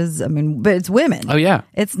marriages. I mean, but it's women. Oh, yeah.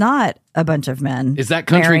 It's not a bunch of men. Is that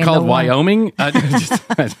country called Wyoming?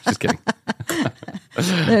 Just kidding.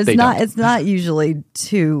 It's not usually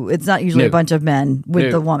a bunch of men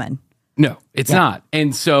with the woman. No, it's not.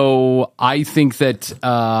 And so I think that...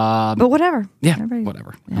 but whatever. Yeah,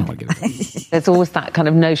 whatever. I don't want to get into it. There's always that kind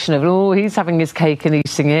of notion of, oh, he's having his cake and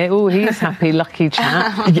eating it. Oh, he's happy, lucky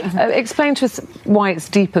chap. Explain to us why it's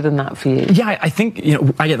deeper than that for you. Yeah, I think,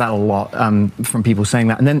 I get that a lot from people saying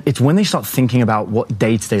that. And then it's when they start thinking about what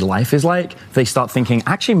day-to-day life is like, they start thinking,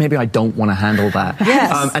 actually, maybe I don't want to handle that.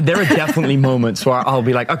 Yes. And there are definitely moments where I'll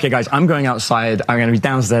be like, okay, guys, I'm going outside. I'm going to be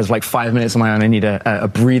downstairs for like 5 minutes on my own. I need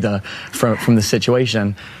a breather from the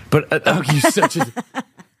situation. But you're such a...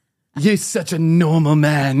 You're such a normal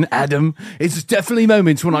man, Adam. It's definitely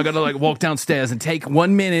moments when I gotta like walk downstairs and take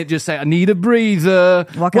 1 minute, just say, I need a breather.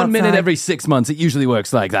 Walk 1 minute outside. every 6 months. It usually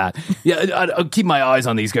works like that. Yeah, I'll keep my eyes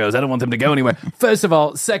on these girls. I don't want them to go anywhere. First of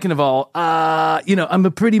all. Second of all, I'm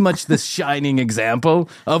pretty much the shining example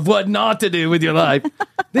of what not to do with your life.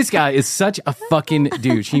 This guy is such a fucking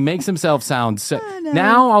douche. He makes himself sound so...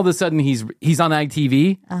 Now, all of a sudden, he's on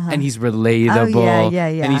ITV, and he's relatable. Oh, yeah.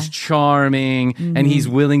 And he's charming, and he's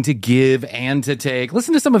willing to give and to take.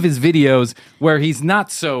 Listen to some of his videos where he's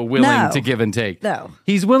not so willing to give and take. No.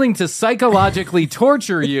 He's willing to psychologically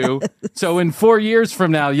torture you, so in 4 years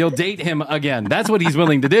from now, you'll date him again. That's what he's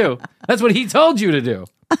willing to do. That's what he told you to do.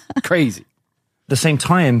 Crazy. At the same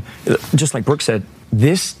time, just like Brooke said,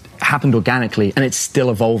 this happened organically and it's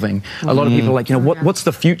still evolving. A lot of people are like, what's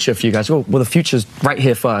the future for you guys? Well, the future's right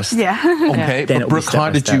here first. Yeah. Okay, Then but it'll be Brooke, step how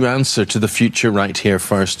by did step. you answer to the future right here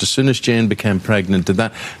first? As soon as Jane became pregnant, did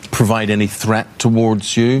that provide any threat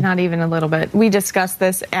towards you? Not even a little bit. We discussed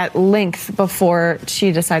this at length before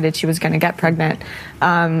she decided she was going to get pregnant.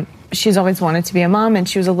 She's always wanted to be a mom, and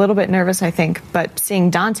she was a little bit nervous, I think. But seeing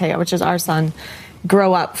Dante, which is our son,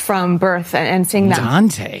 grow up from birth and seeing that.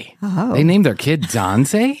 Dante? Oh. They named their kid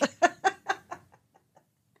Dante?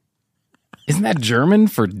 Isn't that German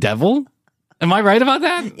for devil? Am I right about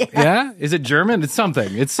that? Yeah? Is it German? It's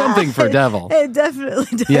something. It's something for devil. It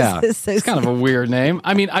definitely does. Yeah, associate. it's kind of a weird name.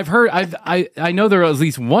 I mean, I know there was at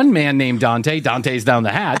least one man named Dante. Dante's down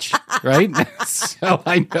the hatch, right? So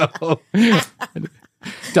I know.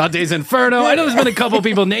 Dante's Inferno. I know there's been a couple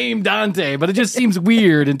people named Dante, but it just seems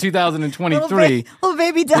weird in 2023. Little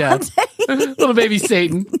baby Dante. Yeah. Little baby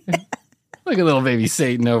Satan. Look at little baby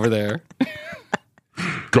Satan over there.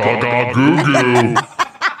 Gaga goo goo.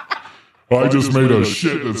 I just made a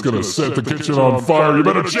shit that's gonna set the kitchen on fire. You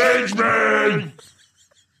better change me!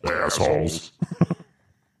 Assholes.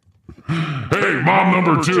 Hey, mom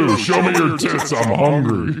number 2, show me your tits. I'm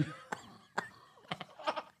hungry.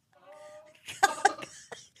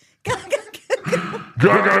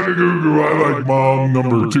 Gaga goo goo. I like mom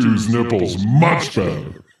number 2's nipples much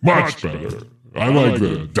better. Much better. I like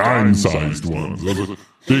the dime-sized ones. Those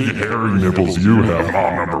big hairy nipples you have,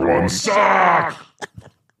 mom number 1, suck!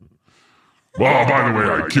 Well, by the way,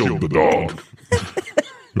 I killed the dog.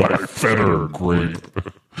 I fed her a grape.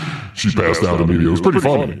 She passed out immediately. It was pretty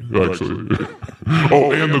funny, actually.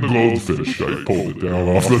 Oh, and the goldfish. I pulled it down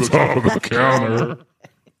off the top of the counter.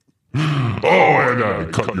 Oh, and I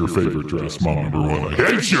cut your favorite dress, mom number 1. I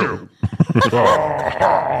hate you!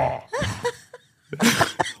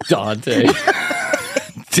 Dante.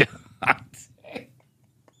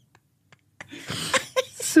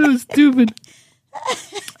 So stupid.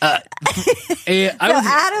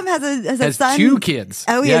 Adam has a son. 2 kids.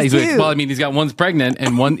 Oh, he yeah, has he's 2. Well, I mean, he's got one's pregnant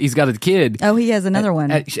and he's got a kid. Oh, he has another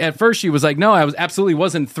one. At first, she was like, "No, I was absolutely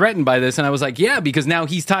wasn't threatened by this," and I was like, "Yeah, because now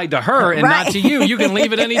he's tied to her and not to you. You can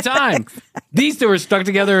leave at any time. These 2 are stuck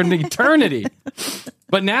together in eternity."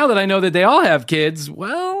 But now that I know that they all have kids,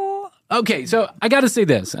 well, okay. So I got to say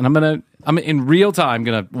this, and I'm in real time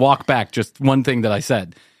gonna walk back just one thing that I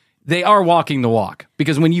said. They are walking the walk,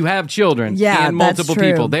 because when you have children and multiple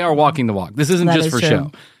people, they are walking the walk. This isn't just for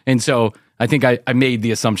show. And so I think I made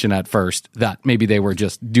the assumption at first that maybe they were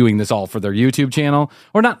just doing this all for their YouTube channel,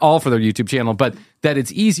 or not all for their YouTube channel, but that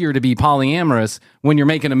it's easier to be polyamorous when you're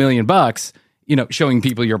making $1 million, showing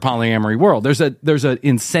people your polyamory world. There's a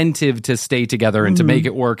incentive to stay together and to make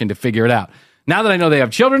it work and to figure it out. Now that I know they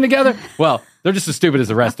have children together, well, they're just as stupid as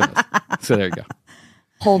the rest of us. So there you go.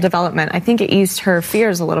 Whole development. I think it eased her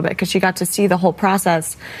fears a little bit because she got to see the whole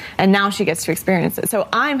process, and now she gets to experience it. So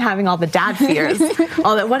I'm having all the dad fears.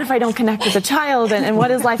 All that, what if I don't connect with a child, and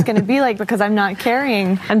what is life going to be like because I'm not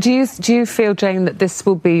carrying? And do you feel, Jane, that this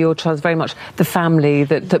will be your child's very much the family,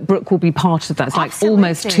 that Brooke will be part of that? It's like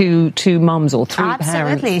almost two mums or 3 parents.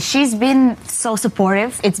 Absolutely. She's been so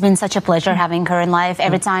supportive. It's been such a pleasure having her in life.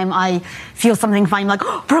 Every time I feel something fine, I'm like,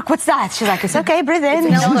 oh, Brooke, what's that? She's like, it's okay, breathe in.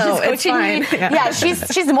 It's fine. Yeah,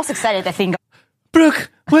 she's the most excited, I think.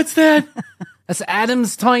 Brooke, what's that? That's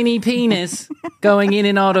Adam's tiny penis going in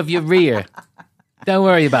and out of your rear. Don't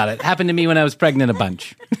worry about it. Happened to me when I was pregnant a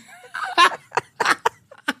bunch.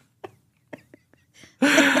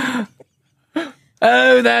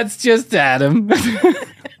 Oh, that's just Adam.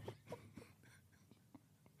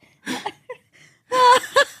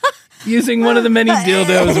 Using one of the many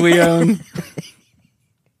dildos we own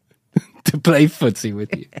to play footsie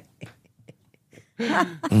with you.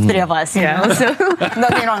 3 of us, you know, so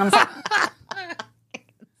nothing wrong.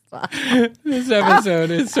 This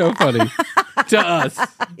episode is so funny to us.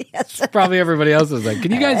 Yes. Probably everybody else is like,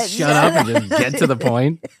 can you guys shut up and just get to the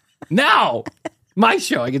point? No! My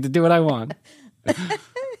show. I get to do what I want.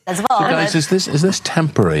 As well. Guys, is this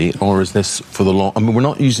temporary or is this for the long? I mean, we're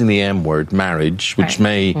not using the M word, marriage, which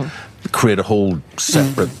may create a whole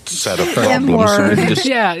separate set of problems. M-word.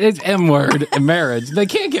 Yeah, it's M word and marriage. They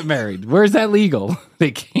can't get married. Where's that legal? They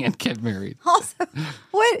can't get married. Also,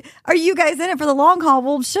 what are you guys in it for the long haul?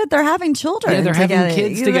 Well, shit, they're having children. Yeah, they're together. having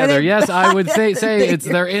kids You together. ready? Yes, I would say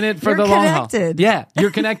they're in it for You're the long haul. connected. Yeah, you're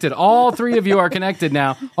connected. All 3 of you are connected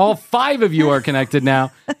now. All 5 of you are connected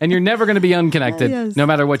now, and you're never going to be unconnected, Yes. no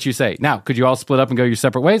matter what you say. Now, could you all split up and go your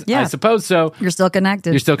separate ways? Yeah. I suppose so. You're still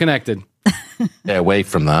connected. You're still connected. Stay away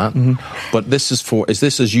from that. But this is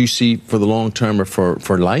this as you see for the long term or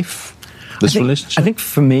for life? This relationship? I think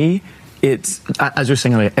for me, it's, as we were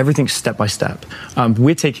saying earlier, everything's step by step.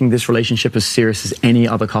 We're taking this relationship as serious as any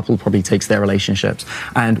other couple probably takes their relationships.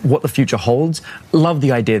 And what the future holds, love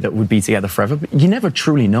the idea that we'd be together forever, but you never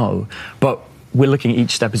truly know. But we're looking at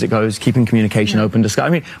each step as it goes, keeping communication open. I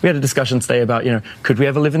mean, we had a discussion today about, could we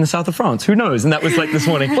ever live in the south of France? Who knows? And that was like this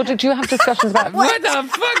morning. What did you have discussions about? What the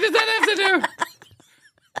fuck does that have to do?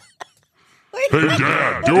 Hey,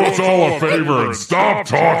 Dad, do us all a favor and stop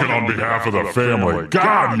talking on behalf of the family.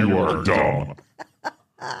 God, you are dumb.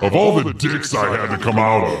 Of all the dicks I had to come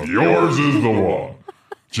out of, yours is the one.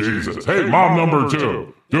 Jesus. Hey, mom number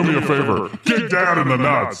 2, do me a favor. Kick Dad in the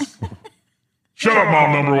nuts. Shut up,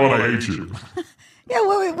 mom number 1, I hate you.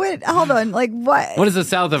 Yeah, wait, hold on. Like, what? What does the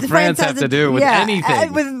south of France have to do with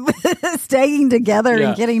anything? With staying together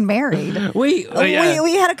and getting married. We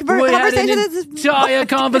had a conversation. We had an entire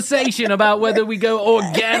conversation about whether we go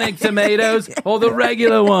organic tomatoes or the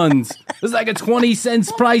regular ones. There's like a 20 cents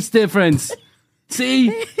price difference.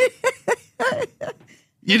 See?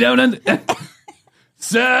 You don't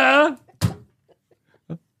Sir?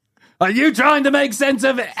 Are you trying to make sense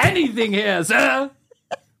of anything here, sir?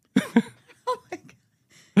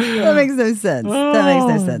 That makes no sense. That makes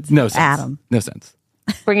no sense. No sense. Adam. No sense.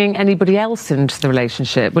 Bringing anybody else into the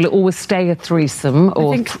relationship? Will it always stay a threesome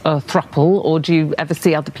or a throuple, or do you ever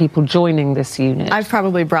see other people joining this unit? I've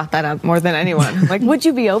probably brought that up more than anyone. Like, would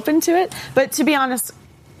you be open to it? But to be honest,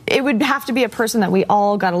 it would have to be a person that we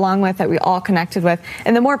all got along with, that we all connected with.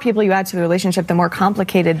 And the more people you add to the relationship, the more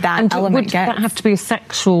complicated that element would gets. That have to be a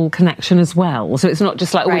sexual connection as well? So it's not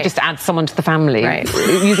just like, we just add someone to the family. Right.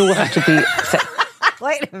 You'd all have to be...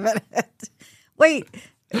 Wait a minute. Wait.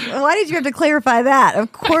 Why did you have to clarify that?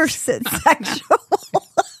 Of course it's sexual.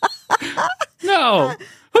 No.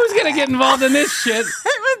 Who's going to get involved in this shit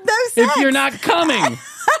With no sex. if you're not coming?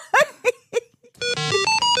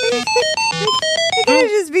 It could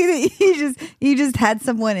just be that you just had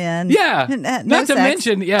someone in. Yeah. No Not to sex.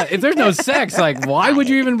 mention, if there's no sex, like, why would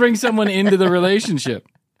you even bring someone into the relationship?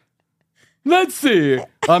 Let's see.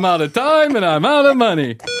 I'm out of time and I'm out of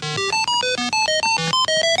money.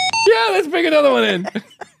 Yeah, let's bring another one in.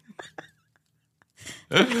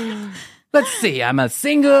 Let's see. I'm a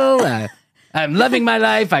single. I'm loving my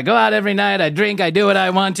life. I go out every night. I drink. I do what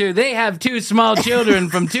I want to. They have 2 small children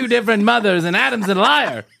from 2 different mothers, and Adam's a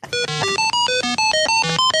liar.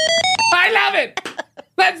 I love it.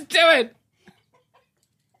 Let's do it.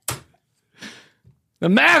 The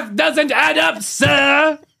math doesn't add up,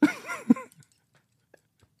 sir.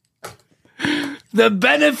 The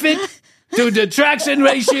benefit to detraction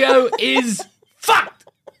ratio is fucked.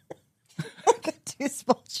 2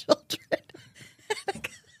 small children.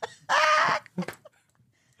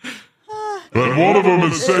 And one of them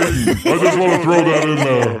is Satan. I just want to throw that in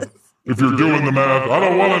there. If you're doing the math, I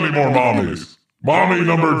don't want any more mommies. Mommy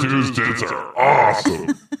number 2's tits are awesome.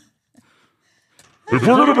 If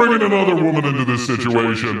we're going to bring in another woman into this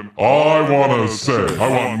situation, I want to say, I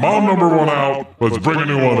want mom number 1 out. Let's bring a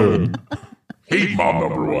new one in. Hate mom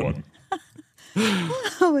number 1.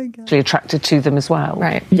 Oh my God. Actually attracted to them as well.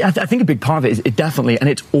 Right. Yeah, I think a big part of it is it definitely, and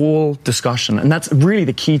it's all discussion, and that's really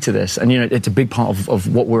the key to this. And it's a big part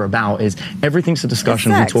of what we're about is everything's a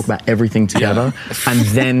discussion. We Sex. talk about everything together, and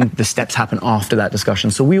then the steps happen after that discussion.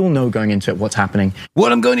 So we all know going into it what's happening.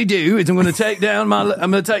 What I'm going to do is I'm going to take down my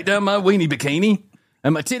weenie bikini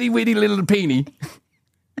and my titty witty little peenie.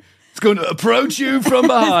 It's going to approach you from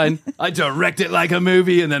behind. I direct it like a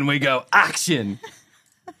movie, and then we go action.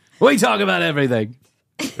 We talk about everything.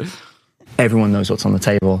 Everyone knows what's on the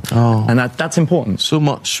table, and that's important. So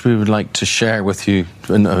much we would like to share with you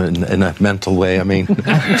in a mental way. I mean, so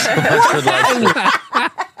much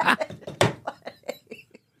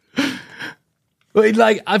we'd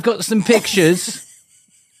like to. I've got some pictures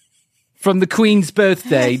from the Queen's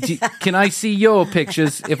birthday. Can I see your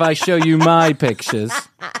pictures if I show you my pictures?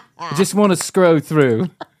 I just want to scroll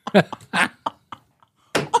through.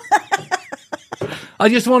 I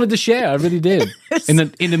just wanted to share. I really did. In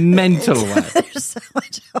a mental way. There's so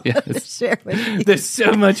much I want to share with you. There's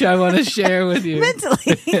so much I want to share with you.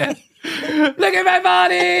 Mentally. Yeah. Look at my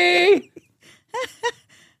body.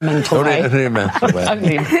 Mental way. Only mental way.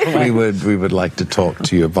 Only mental way. We would like to talk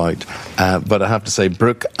to you about, but I have to say,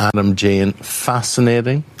 Brooke, Adam, Jane,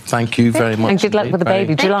 fascinating. Thank you very much. And good luck with the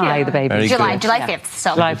baby. July, the baby. Very July good. 5th.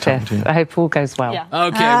 So. July 5th. I hope all goes well. Yeah.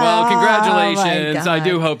 Okay, well, Oh, congratulations. my I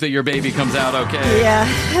do God. hope that your baby comes out okay. Yeah.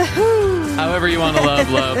 However you want to love.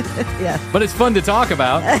 Yeah. But it's fun to talk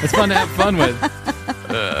about. It's fun to have fun with.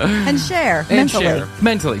 And share. And mentally. share.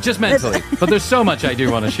 Mentally. Just mentally. But there's so much I do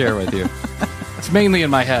want to share with you. It's mainly in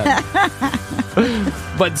my head.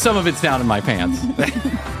 But some of it's down in my pants.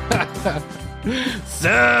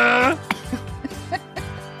 Sir!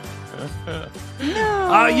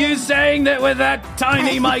 Are you saying that with that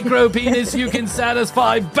tiny micro penis you can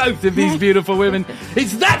satisfy both of these beautiful women?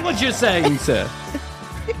 Is that what you're saying, sir?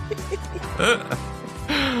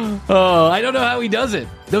 Oh, I don't know how he does it.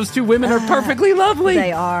 Those two women are perfectly lovely.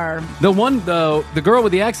 They are. The one, though, the girl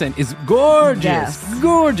with the accent is gorgeous. Yes.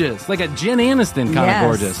 Gorgeous. Like a Jen Aniston kind of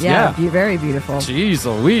gorgeous. Yeah. Very beautiful. Jeez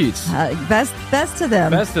Louise. Best to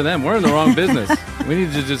them. Best of them. We're in the wrong business. We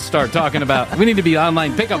need to just start talking about, we need to be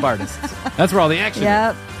online pickup artists. That's where all the action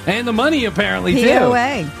Yep. is. And the money, apparently, too.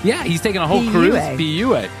 POA. Yeah, he's taking a whole PUA. cruise.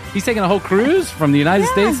 PUA. He's taking a whole cruise from the United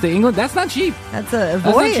States to England. That's not cheap. That's a That's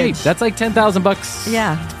voyage. not cheap. That's like $10,000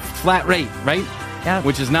 Yeah. flat rate, right? Yep.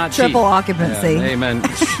 Which is not cheap. Triple occupancy. Yeah, amen.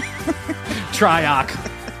 Trioc.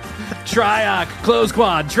 Close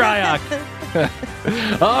quad. Trioc.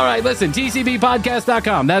 All right, listen,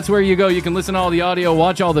 tcbpodcast.com. That's where you go. You can listen to all the audio,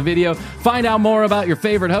 watch all the video, find out more about your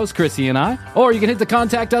favorite host, Chrissy and I, or you can hit the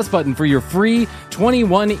Contact Us button for your free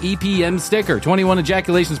 21 EPM sticker. 21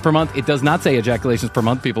 ejaculations per month. It does not say ejaculations per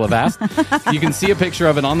month, people have asked. You can see a picture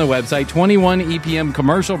of it on the website. 21 EPM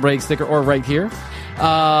commercial break sticker, or right here.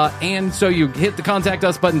 And so you hit the Contact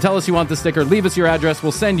Us button, tell us you want the sticker, leave us your address,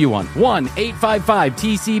 we'll send you one.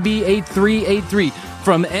 1-855-TCB-8383.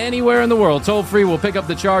 From anywhere in the world, toll free, we'll pick up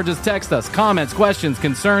the charges. Text us, comments, questions,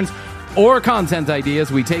 concerns, or content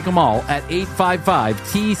ideas. We take them all at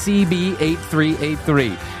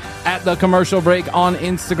 855-TCB-8383. At The Commercial Break on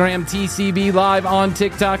Instagram, TCB Live on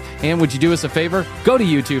TikTok. And would you do us a favor? Go to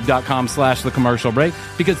youtube.com/The Commercial Break,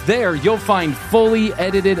 because there you'll find fully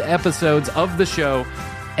edited episodes of the show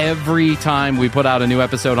every time we put out a new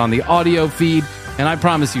episode on the audio feed. And I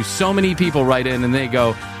promise you, so many people write in and they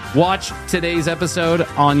go, watch today's episode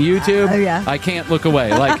on YouTube. Oh, yeah. I can't look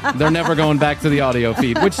away. Like, they're never going back to the audio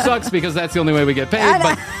feed, which sucks because that's the only way we get paid.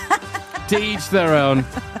 But to each their own.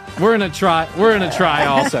 We're in a try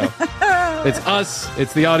also. It's us,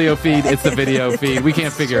 it's the audio feed, it's the video feed. We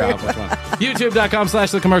can't figure out which one.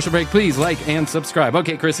 YouTube.com/The Commercial Break. Please like and subscribe.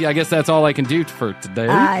 Okay, Chrissy, I guess that's all I can do for today.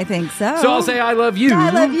 I think so. So I'll say I love you. I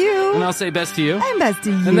love you. And I'll say best to you. I'm best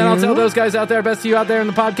to you. And then I'll tell those guys out there, best to you out there in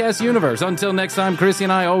the podcast universe. Until next time, Chrissy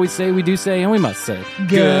and I always say, we do say, and we must say.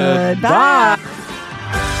 Goodbye.